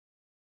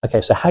Okay,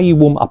 so how you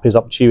warm up is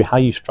up to you. How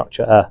you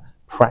structure a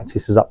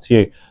practice is up to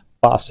you.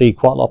 But I see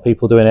quite a lot of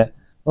people doing it,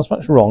 not so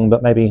much wrong,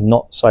 but maybe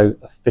not so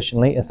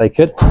efficiently as they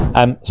could.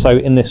 So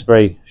in this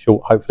very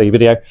short, hopefully,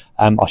 video,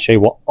 I'll show you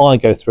what I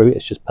go through.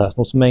 It's just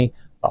personal to me,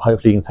 but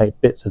hopefully you can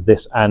take bits of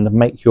this and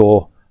make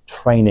your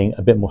training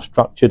a bit more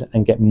structured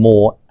and get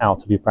more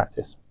out of your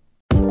practice.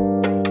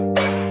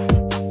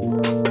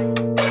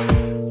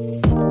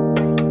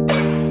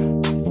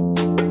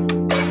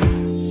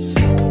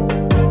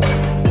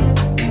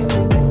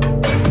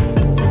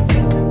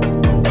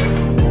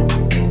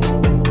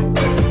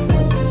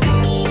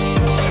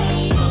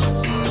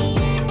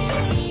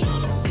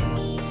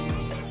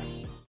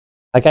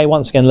 Okay,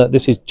 once again, look,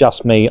 this is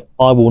just me.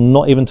 I will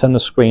not even turn the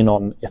screen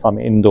on if I'm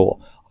indoor.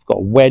 I've got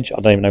a wedge. I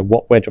don't even know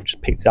what wedge. I've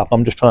just picked it up.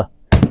 I'm just trying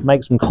to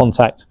make some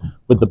contact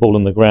with the ball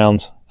on the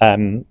ground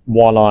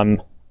while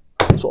I'm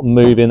sort of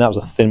moving. That was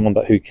a thin one,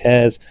 but who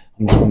cares?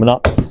 I'm just warming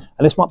up. And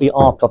this might be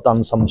after I've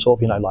done some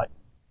sort of, like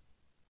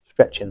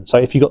stretching. So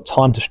if you've got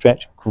time to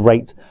stretch,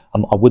 great.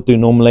 I would do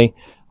normally.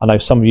 I know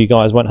some of you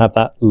guys won't have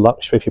that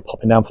luxury if you're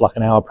popping down for like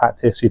an hour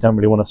practice. You don't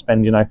really want to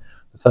spend, the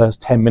first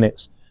 10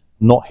 minutes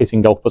not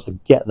hitting golf balls. I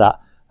get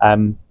that,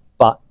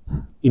 but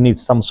you need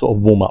some sort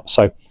of warm up.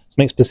 So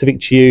something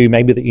specific to you,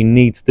 maybe that you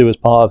need to do as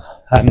part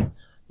of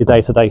your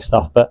day-to-day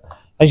stuff. But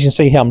as you can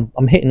see here,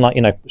 I'm hitting like,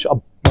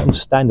 I'm not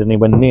standing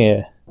anywhere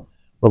near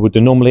what I would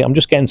do normally. I'm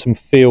just getting some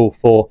feel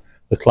for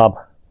the club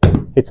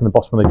hitting the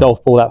bottom of the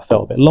golf ball. That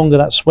felt a bit longer,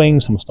 that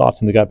swing, so I'm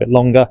starting to go a bit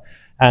longer.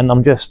 And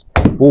I'm just,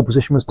 ball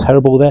position was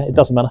terrible there. It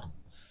doesn't matter.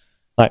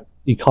 Like,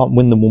 you can't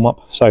win the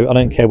warm-up, so I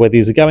don't care where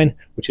these are going,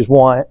 which is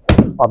why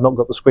I've not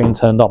got the screen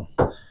turned on.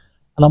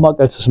 And I might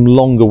go to some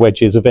longer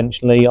wedges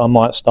eventually. I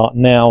might start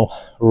now,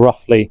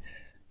 roughly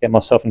get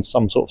myself in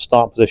some sort of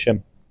start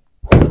position.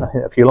 I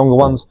hit a few longer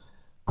ones,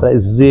 but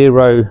there's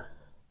zero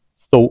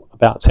thought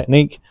about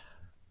technique.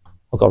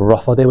 I've got a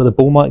rough idea where the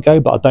ball might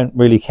go, but I don't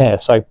really care.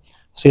 So I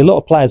see a lot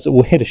of players that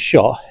will hit a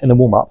shot in the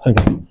warm-up and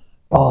go,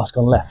 oh, it's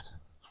gone left.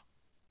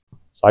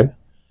 So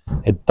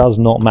it does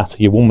not matter.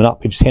 You're warming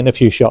up, you're just hitting a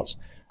few shots.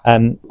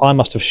 And I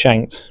must have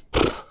shanked,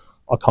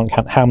 I can't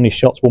count how many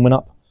shots warming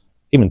up,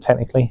 even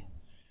technically,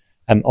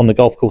 on the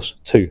golf course,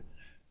 2.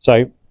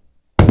 So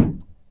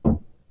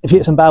if you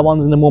hit some bad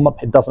ones in the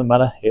warm-up, it doesn't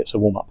matter, it's a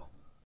warm-up.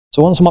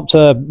 So once I'm up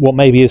to what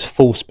maybe is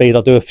full speed,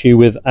 I'll do a few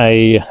with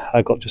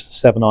I've got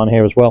just a 7-iron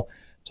here as well.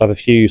 So I have a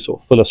few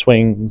sort of fuller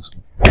swings.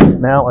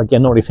 Now,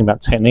 again, not really thinking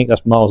about technique,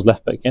 that's miles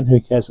left, but again,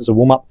 who cares, it's a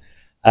warm-up.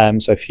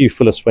 So a few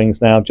fuller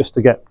swings now, just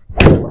to get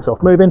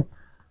myself moving.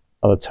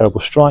 Another terrible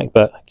strike,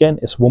 but again,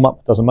 it's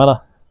warm-up, doesn't matter.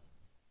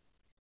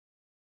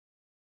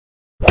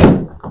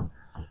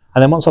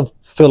 And then once I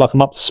feel like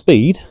I'm up to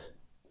speed,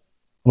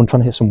 I'm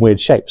trying to hit some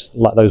weird shapes,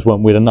 like those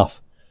weren't weird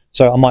enough.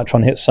 So I might try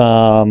and hit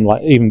some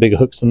like even bigger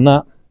hooks than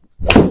that.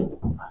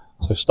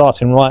 So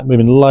starting right,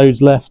 moving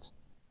loads left.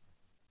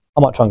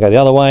 I might try and go the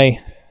other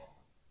way.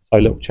 So a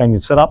little change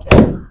in setup,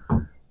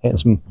 hitting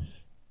some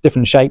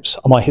different shapes.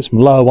 I might hit some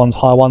lower ones,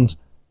 higher ones,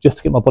 just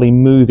to get my body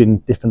moving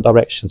different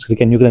directions. Because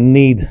again, you're going to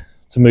need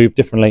to move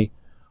differently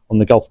on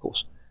the golf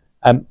course.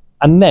 And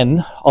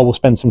then I will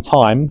spend some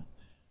time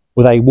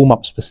with a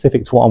warm-up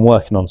specific to what I'm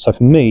working on. So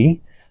for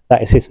me,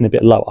 that is hitting a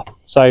bit lower.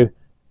 So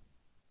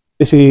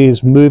this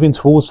is moving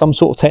towards some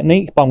sort of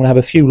technique, but I'm going to have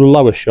a few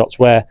lower shots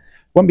where it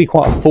won't be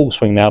quite a full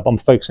swing now, but I'm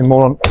focusing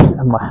more on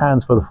having my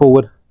hands further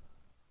forward,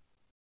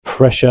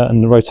 pressure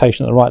and the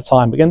rotation at the right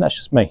time. But again, that's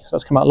just me. So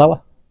let's come out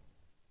lower.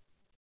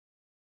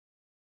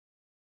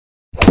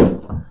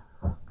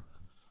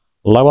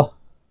 Lower.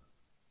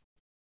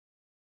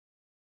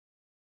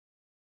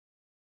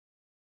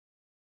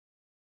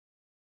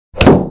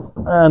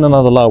 And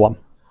another low one.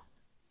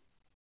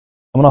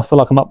 And when I feel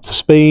like I'm up to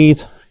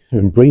speed,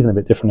 even breathing a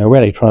bit differently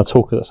already, trying to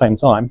talk at the same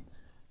time,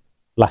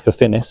 lack of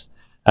fitness,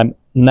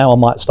 now I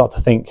might start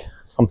to think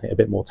something a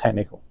bit more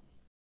technical.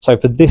 So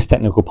for this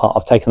technical part,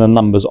 I've taken the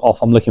numbers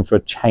off. I'm looking for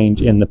a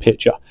change in the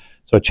picture,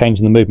 so a change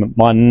in the movement.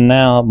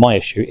 My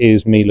issue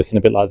is me looking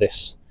a bit like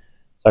this.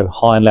 So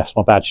high and left's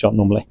my bad shot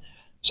normally.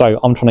 So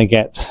I'm trying to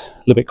get a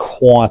little bit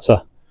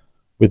quieter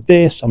with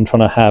this. I'm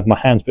trying to have my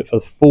hands a bit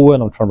further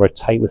forward. I'm trying to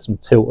rotate with some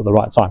tilt at the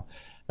right time.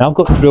 Now I've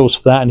got drills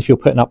for that, and if you're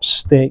putting up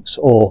sticks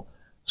or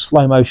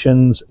slow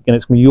motions, again,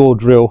 it's going to be your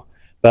drill,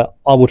 but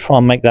I will try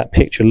and make that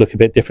picture look a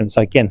bit different.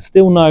 So again,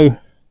 still no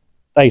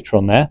data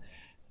on there,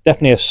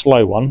 definitely a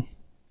slow one.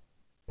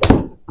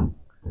 And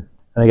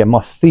again,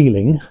 my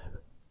feeling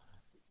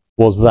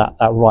was that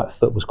that right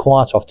foot was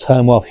quieter. I've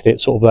turned well, hit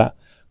it sort of at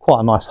quite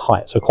a nice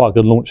height, so quite a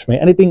good launch for me,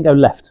 and it didn't go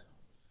left,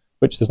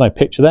 which there's no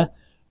picture there.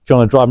 If you're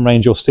on a driving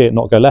range, you'll see it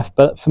not go left,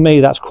 but for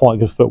me, that's quite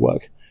good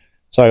footwork.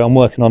 So I'm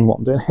working on what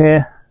I'm doing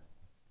here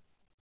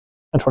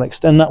and trying to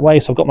extend that way.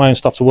 So I've got my own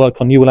stuff to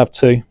work on. You will have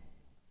too.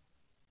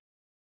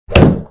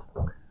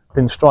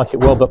 Didn't strike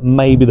it well, but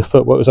maybe the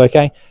footwork was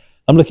okay.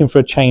 I'm looking for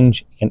a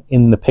change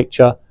in the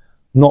picture,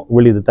 not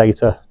really the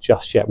data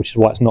just yet, which is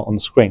why it's not on the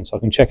screen. So I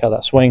can check out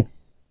that swing.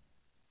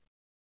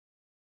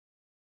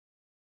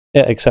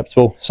 Yeah,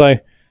 acceptable. So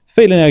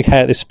feeling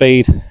okay at this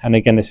speed. And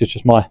again, this is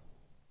just my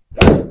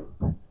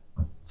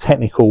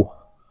technical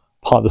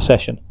part of the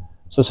session.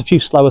 So there's a few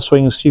slower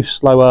swings, a few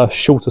slower,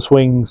 shorter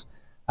swings.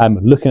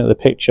 Looking at the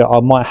picture, I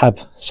might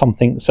have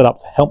something set up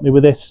to help me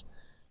with this,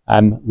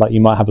 like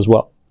you might have as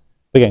well.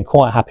 But again,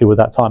 quite happy with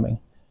that timing.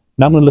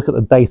 Now I'm going to look at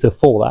the data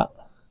for that.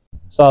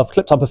 So I've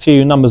clipped up a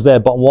few numbers there,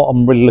 but what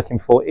I'm really looking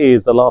for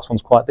is the last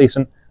one's quite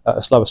decent at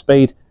a slower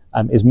speed,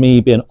 is me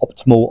being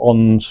optimal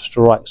on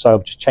strike. So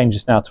I've just changed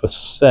this now to a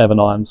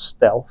 7-iron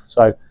stealth.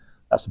 So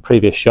that's the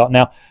previous shot.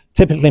 Now,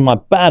 typically my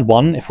bad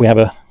one, if we have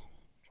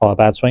try a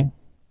bad swing,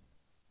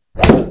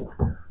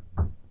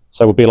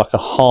 so it would be like a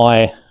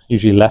high,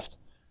 usually left,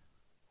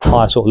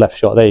 high sort of left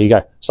shot. There you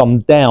go. So I'm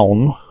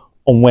down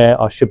on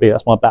where I should be.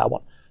 That's my bad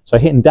one. So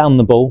hitting down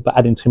the ball, but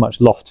adding too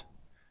much loft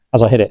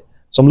as I hit it.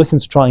 So I'm looking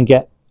to try and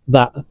get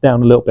that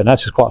down a little bit. Now,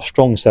 this is quite a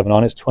strong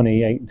 7-iron. It's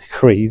 28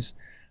 degrees.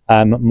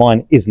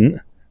 Mine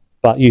isn't,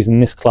 but using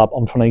this club,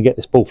 I'm trying to get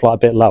this ball flight a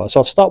bit lower. So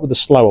I'll start with the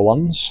slower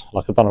ones,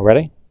 like I've done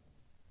already.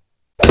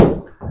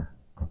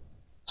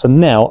 So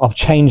now I've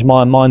changed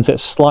my mindset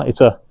slightly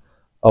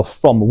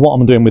from what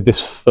I'm doing with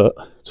this foot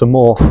to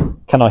more,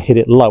 can I hit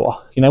it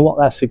lower? You know what,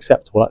 that's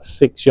acceptable. That's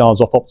 6 yards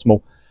off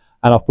optimal.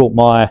 And I've brought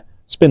my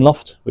spin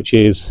loft, which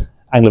is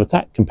angle of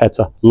attack compared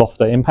to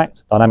loft at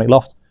impact, dynamic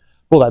loft.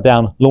 Brought that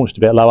down, launched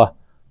a bit lower.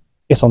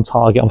 It's on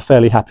target. I'm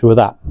fairly happy with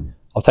that.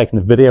 I've taken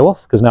the video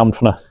off because now I'm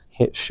trying to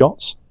hit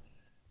shots.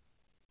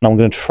 And I'm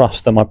going to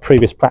trust that my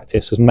previous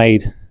practice has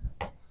made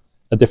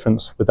a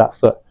difference with that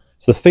foot.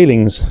 So the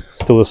feeling's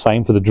still the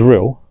same for the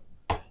drill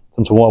in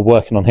terms of what I'm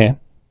working on here.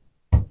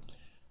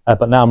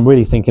 But now I'm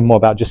really thinking more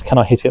about just, can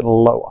I hit it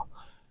lower?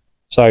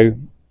 So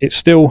it's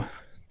still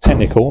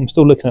technical. I'm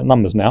still looking at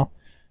numbers now,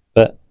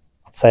 but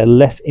I'd say a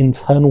less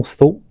internal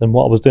thought than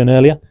what I was doing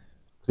earlier,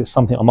 because it's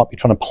something I might be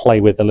trying to play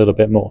with a little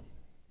bit more.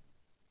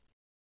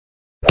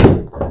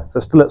 So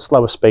still at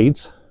slower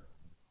speeds.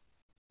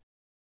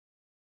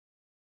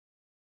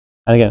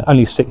 And again,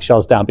 only 6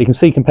 yards down. But you can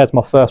see compared to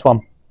my first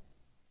one,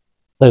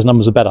 those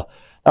numbers are better.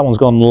 That one's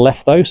gone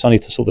left though, so I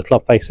need to sort the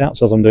club face out.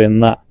 So as I'm doing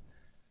that,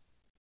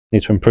 I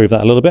need to improve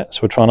that a little bit.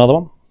 So we'll try another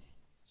one.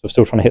 So we're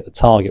still trying to hit the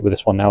target with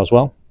this one now as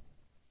well.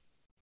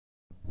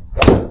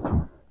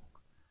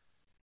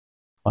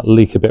 Might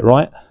leak a bit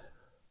right.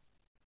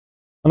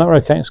 Oh, no, we're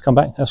okay. Let's come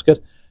back. That's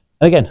good.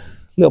 And again, a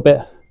little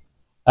bit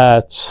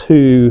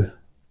too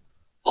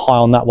high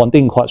on that one.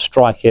 Didn't quite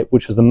strike it,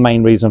 which was the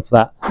main reason for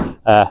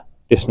that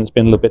distance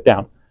being a little bit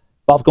down.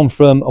 But I've gone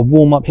from a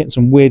warm-up, hitting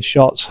some weird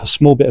shots, a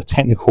small bit of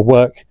technical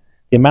work.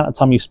 The amount of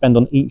time you spend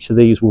on each of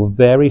these will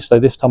vary. So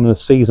this time in the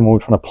season when we're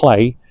trying to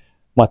play,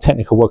 my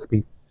technical work will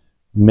be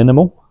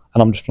minimal,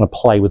 and I'm just trying to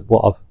play with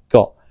what I've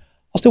got.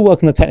 I'll still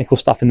work on the technical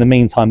stuff in the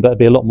meantime, but it'll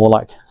be a lot more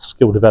like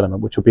skill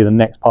development, which will be the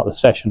next part of the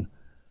session,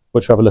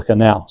 which we'll have a look at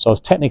now. So I was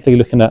technically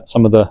looking at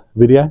some of the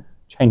video,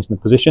 changing the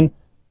position,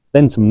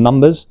 then some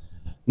numbers.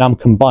 Now I'm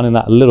combining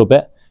that a little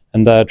bit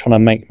and trying to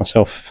make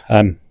myself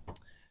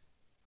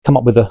come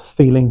up with a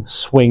feeling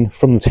swing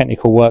from the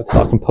technical work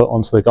that I can put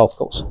onto the golf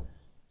course.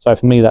 So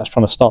for me, that's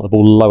trying to start the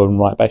ball low and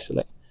right,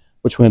 basically,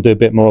 which we're going to do a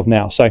bit more of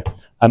now. So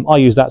I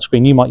use that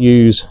screen. You might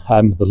use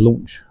the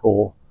launch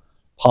or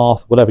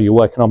path, whatever you're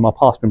working on. My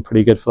path's been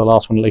pretty good for the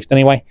last one at least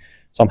anyway,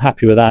 so I'm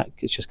happy with that.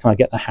 It's just kind of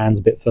get the hands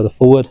a bit further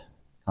forward,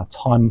 kind of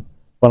time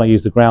when I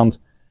use the ground,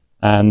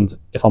 and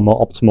if I'm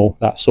more optimal,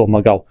 that's sort of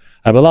my goal.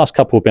 The last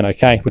couple have been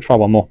okay. We'll try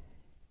one more.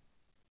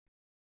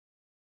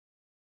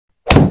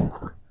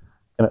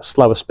 And at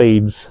slower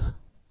speeds,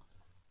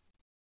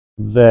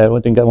 there, we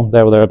didn't get one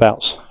there or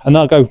thereabouts. And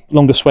then I'll go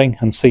longer swing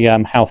and see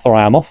how far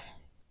I am off.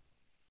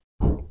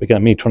 We're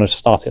going to be trying to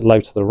start it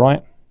low to the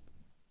right.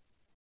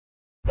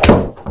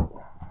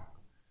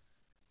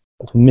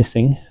 That's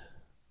missing,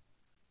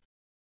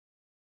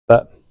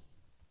 but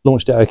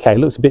launched it okay. It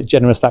looks a bit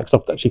generous that, because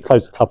I've actually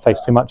closed the club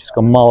face too much. It's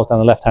gone miles down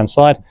the left-hand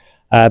side.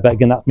 But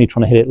again, that's me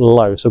trying to hit it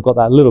low. So I've got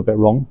that a little bit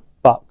wrong,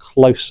 but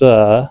closer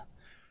to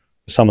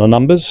some of the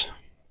numbers.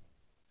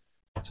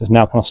 So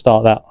now can I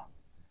start that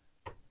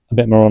a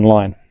bit more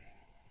online.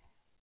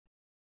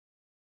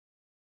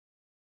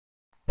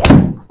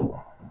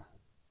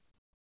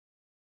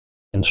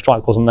 And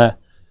strike wasn't there.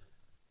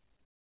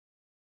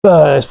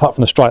 But apart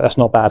from the strike, that's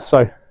not bad.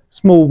 So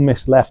small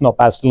miss left, not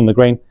bad, still on the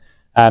green.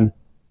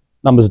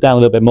 Numbers down a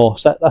little bit more,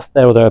 so that's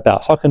there or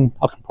thereabouts. So I can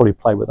probably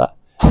play with that.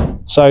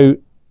 So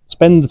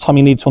spend the time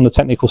you need to on the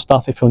technical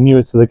stuff. If you're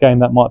newer to the game,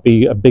 that might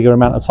be a bigger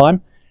amount of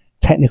time.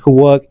 Technical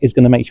work is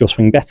going to make your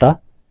swing better.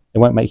 It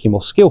won't make you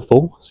more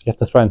skillful, so you have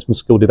to throw in some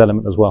skill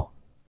development as well.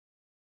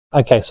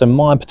 Okay, so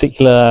my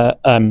particular,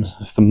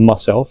 for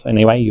myself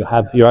anyway, you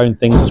have your own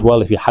things as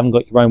well. If you haven't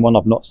got your own one,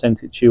 I've not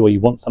sent it to you, or you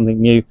want something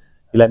new, you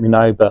let me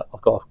know, but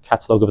I've got a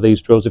catalogue of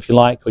these drills if you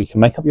like, or you can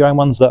make up your own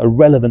ones that are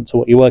relevant to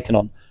what you're working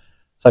on.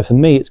 So for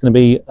me, it's going to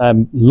be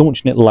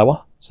launching it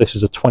lower. So this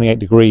is a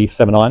 28-degree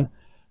 7-iron.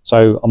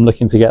 So I'm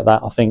looking to get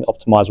that. I think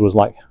optimizer was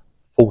like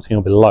 14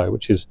 or below,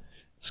 which is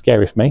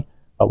scary for me,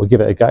 but we'll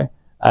give it a go.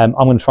 I'm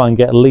going to try and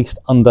get at least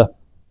under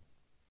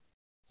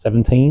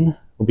 17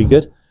 would be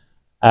good.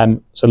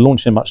 So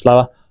launching it much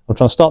lower. I'm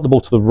trying to start the ball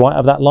to the right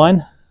of that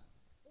line,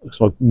 because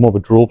I'm more of a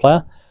draw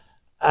player.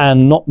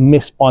 and not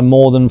miss by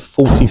more than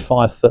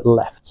 45 foot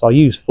left. So I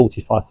use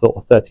 45 foot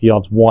or 30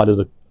 yards wide as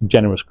a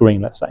generous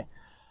green, let's say.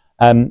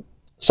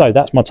 So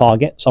that's my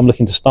target. So I'm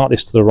looking to start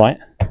this to the right.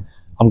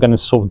 I'm going to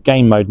sort of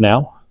game mode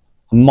now.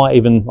 I might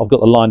even, I've got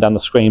the line down the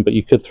screen, but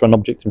you could throw an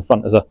object in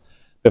front as a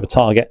bit of a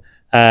target.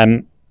 So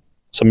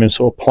I'm in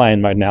sort of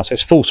playing mode now. So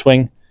it's full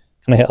swing.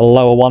 Going to hit a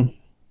lower one,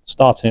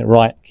 starting it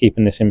right,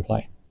 keeping this in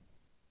play.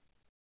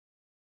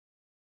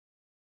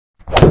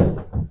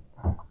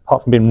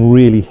 Apart from being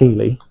really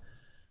heely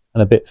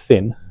and a bit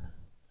thin,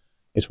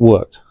 it's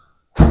worked.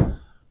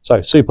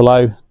 So super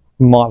low,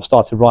 might have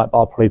started right, but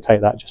I'll probably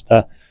take that just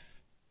to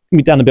get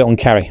me down a bit on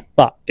carry,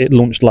 but it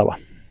launched lower.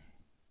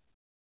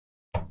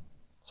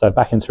 So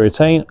back into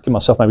routine, give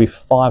myself maybe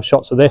 5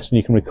 shots of this, and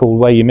you can recall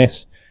where you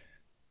miss.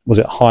 Was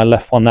it high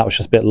left one? That was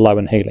just a bit low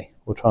and heely.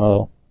 We'll try another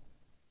one.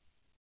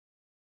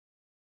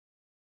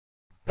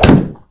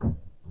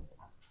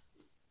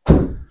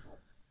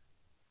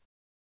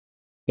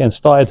 Again,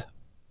 started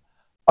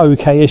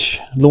okay-ish,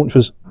 launch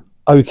was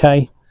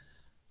okay.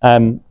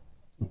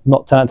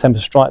 Not 10 out of 10 for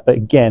strike, but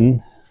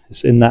again,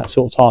 it's in that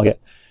sort of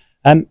target.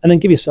 And then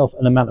give yourself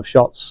an amount of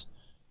shots.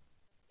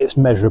 It's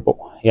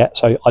measurable, yeah.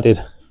 So I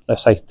did,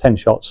 let's say, 10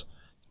 shots,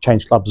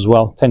 changed clubs as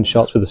well. 10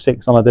 shots with a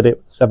 6-iron, I did it.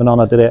 With a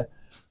 7-iron, I did it.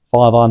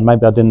 5-iron,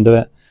 maybe I didn't do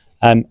it.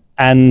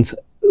 And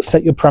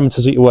set your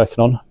parameters that you're working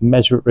on.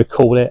 Measure it,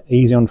 record it.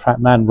 Easy on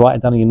TrackMan. Write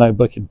it down in your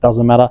notebook. It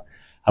doesn't matter,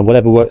 and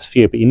whatever works for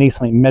you. But you need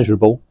something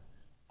measurable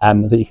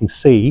that you can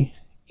see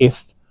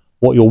if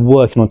what you're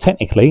working on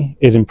technically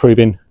is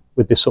improving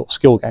with this sort of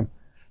skill game.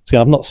 So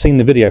I've not seen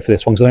the video for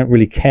this one because I don't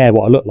really care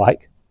what I look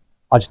like.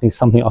 I just need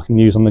something I can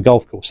use on the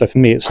golf course. So for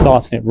me, it's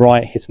starting it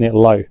right, hitting it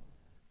low.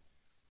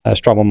 Let's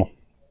try one more.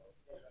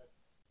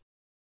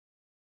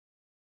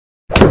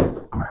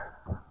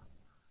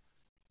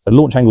 The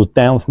launch angle's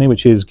down for me,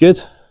 which is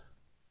good.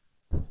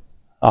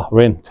 Ah,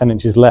 we're in, 10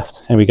 inches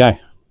left. Here we go.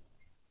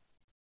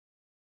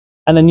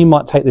 And then you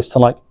might take this to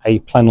like a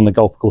plan on the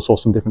golf course or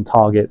some different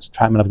targets.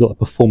 TrackMan, I've got a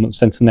performance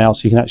center now,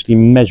 so you can actually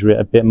measure it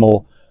a bit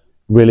more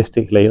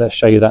realistically. Let's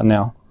show you that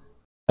now.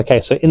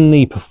 Okay, so in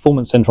the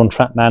performance center on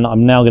TrackMan,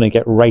 I'm now going to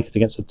get rated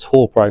against a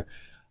Tour Pro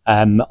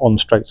on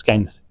strokes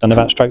gained. Don't know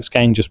about strokes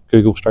gained, just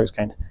Google strokes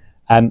gained.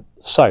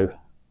 So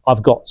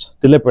I've got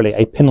deliberately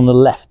a pin on the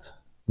left,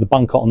 the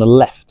bunker on the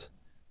left.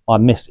 My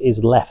miss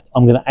is left.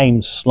 I'm going to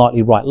aim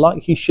slightly right,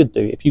 like you should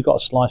do. If you've got a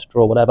slice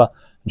draw or whatever,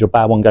 and your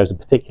bad one goes a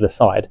particular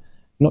side,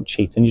 you're not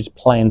cheating, you just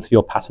play into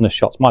your pattern of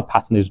shots. My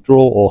pattern is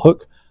draw or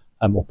hook,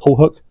 or pull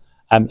hook.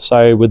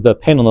 So with the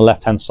pin on the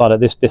left-hand side at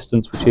this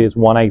distance, which is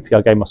 180,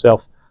 I gave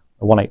myself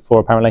a 184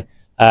 apparently,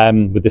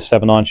 with this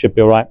 7-iron should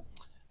be all right.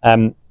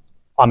 I'm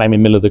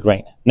aiming middle of the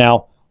green.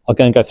 Now, I'm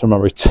going to go through my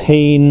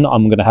routine.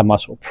 I'm going to have my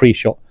sort of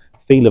pre-shot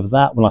feel of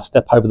that. When I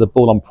step over the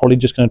ball, I'm probably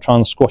just going to try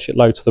and squash it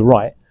low to the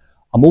right.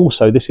 I'm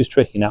also, this is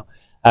tricky now,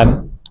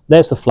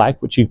 there's the flag,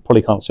 which you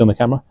probably can't see on the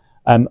camera.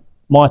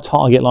 My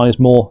target line is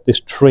more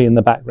this tree in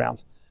the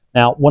background.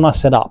 Now, when I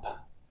set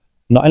up,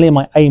 not only am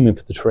I aiming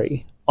for the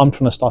tree, I'm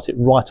trying to start it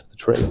right of the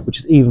tree, which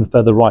is even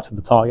further right of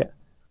the target.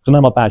 Because I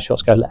know my bad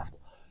shots go left.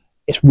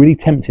 It's really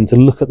tempting to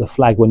look at the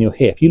flag when you're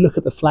here. If you look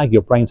at the flag,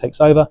 your brain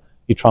takes over.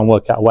 You try and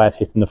work out a way of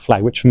hitting the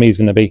flag, which for me is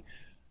going to be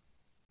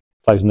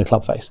closing the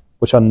club face,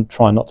 which I'm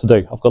trying not to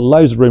do. I've got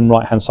loads of room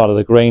right-hand side of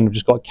the green. I've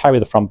just got to carry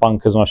the front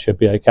bunkers and I should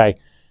be okay.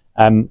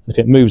 If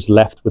it moves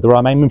left with where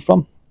I'm aiming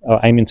from,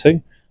 or aiming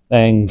to,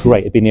 then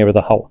great, it'd be nearer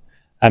the hole.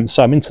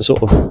 So I'm into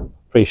sort of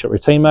pre-shot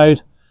routine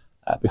mode.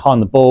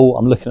 Behind the ball,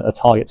 I'm looking at the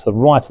target to the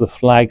right of the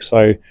flag,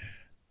 so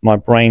my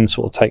brain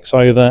sort of takes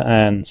over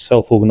and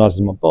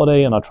self-organises my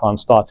body, and I try and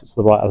start it to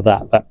the right of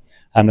that. But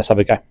let's have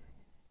a go.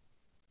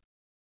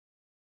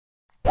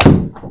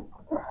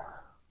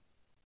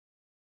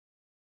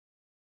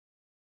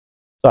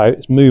 So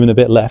it's moving a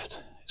bit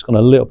left. It's gone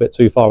a little bit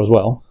too far as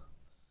well.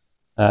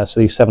 So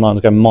these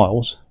 7-irons go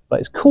miles, but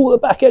it's cool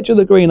at the back edge of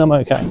the green. I'm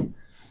okay.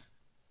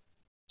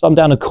 So I'm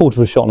down a quarter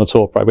of a shot on the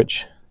Tour Pro,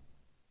 which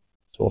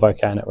is sort of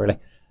okay in it really.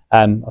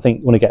 I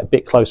think you want to get a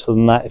bit closer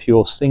than that. If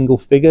you're single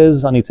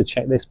figures, I need to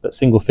check this, but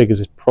single figures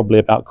is probably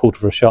about a quarter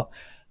of a shot.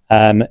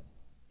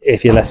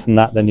 If you're less than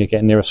that, then you're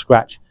getting near a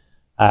scratch.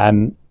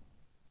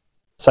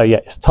 So yeah,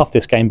 it's tough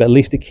this game, but at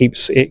least it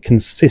keeps it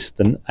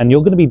consistent. And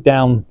you're going to be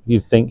down,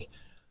 you'd think,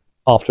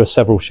 after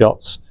several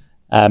shots.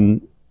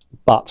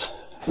 But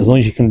as long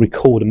as you can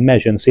record and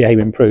measure and see how you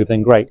improve,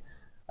 then great.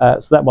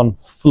 So that one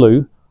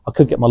flew. I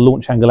could get my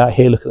launch angle out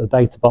here, look at the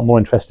data, but I'm more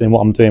interested in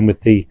what I'm doing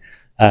with the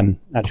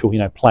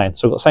actual, playing.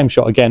 So I've got the same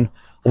shot again.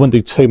 I wouldn't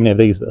do too many of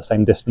these at the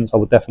same distance. I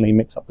would definitely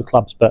mix up the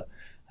clubs, but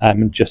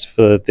just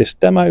for this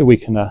demo, we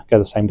can go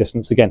the same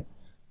distance again.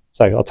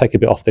 So I'll take a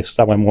bit off this,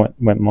 that one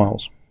went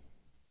miles.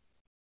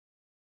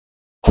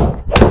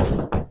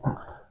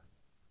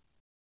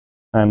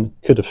 And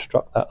could have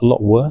struck that a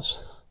lot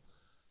worse,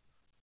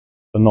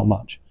 but not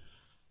much.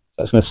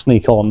 So it's going to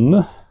sneak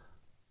on.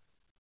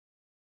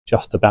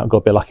 Just about got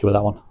a bit lucky with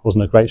that one.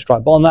 Wasn't a great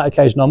strike, but on that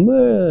occasion I'm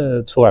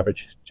tour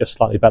average, just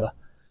slightly better.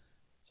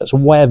 So it's a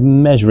way of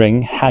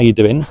measuring how you're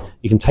doing.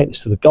 You can take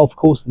this to the golf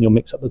course and you'll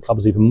mix up the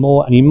clubs even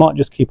more. And you might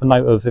just keep a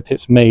note of, if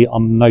it's me,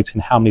 I'm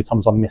noting how many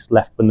times I missed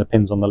left when the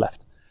pin's on the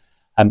left.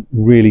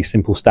 Really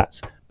simple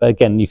stats. But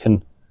again, you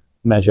can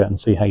measure and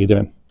see how you're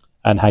doing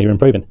and how you're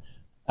improving.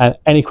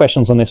 Any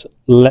questions on this,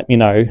 let me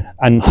know.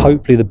 And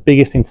hopefully the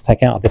biggest thing to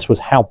take out of this was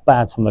how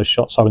bad some of those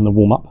shots are in the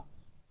warm-up.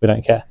 We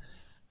don't care.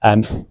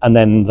 And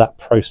then that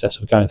process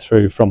of going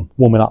through from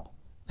warming up,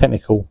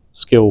 technical,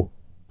 skill,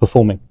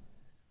 performing,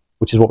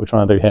 which is what we're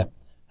trying to do here.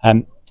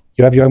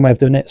 You have your own way of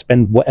doing it.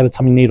 Spend whatever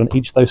time you need on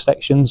each of those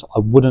sections. I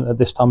wouldn't at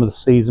this time of the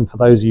season, for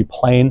those of you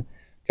playing,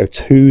 go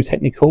too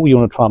technical. You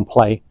want to try and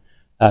play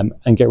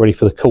and get ready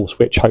for the course,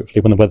 which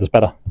hopefully when the weather's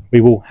better, we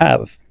will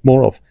have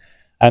more of.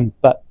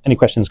 But any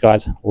questions,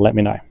 guys, let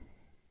me know.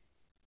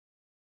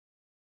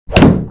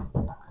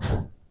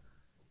 I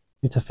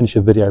need to finish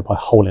a video by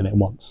holding it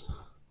once.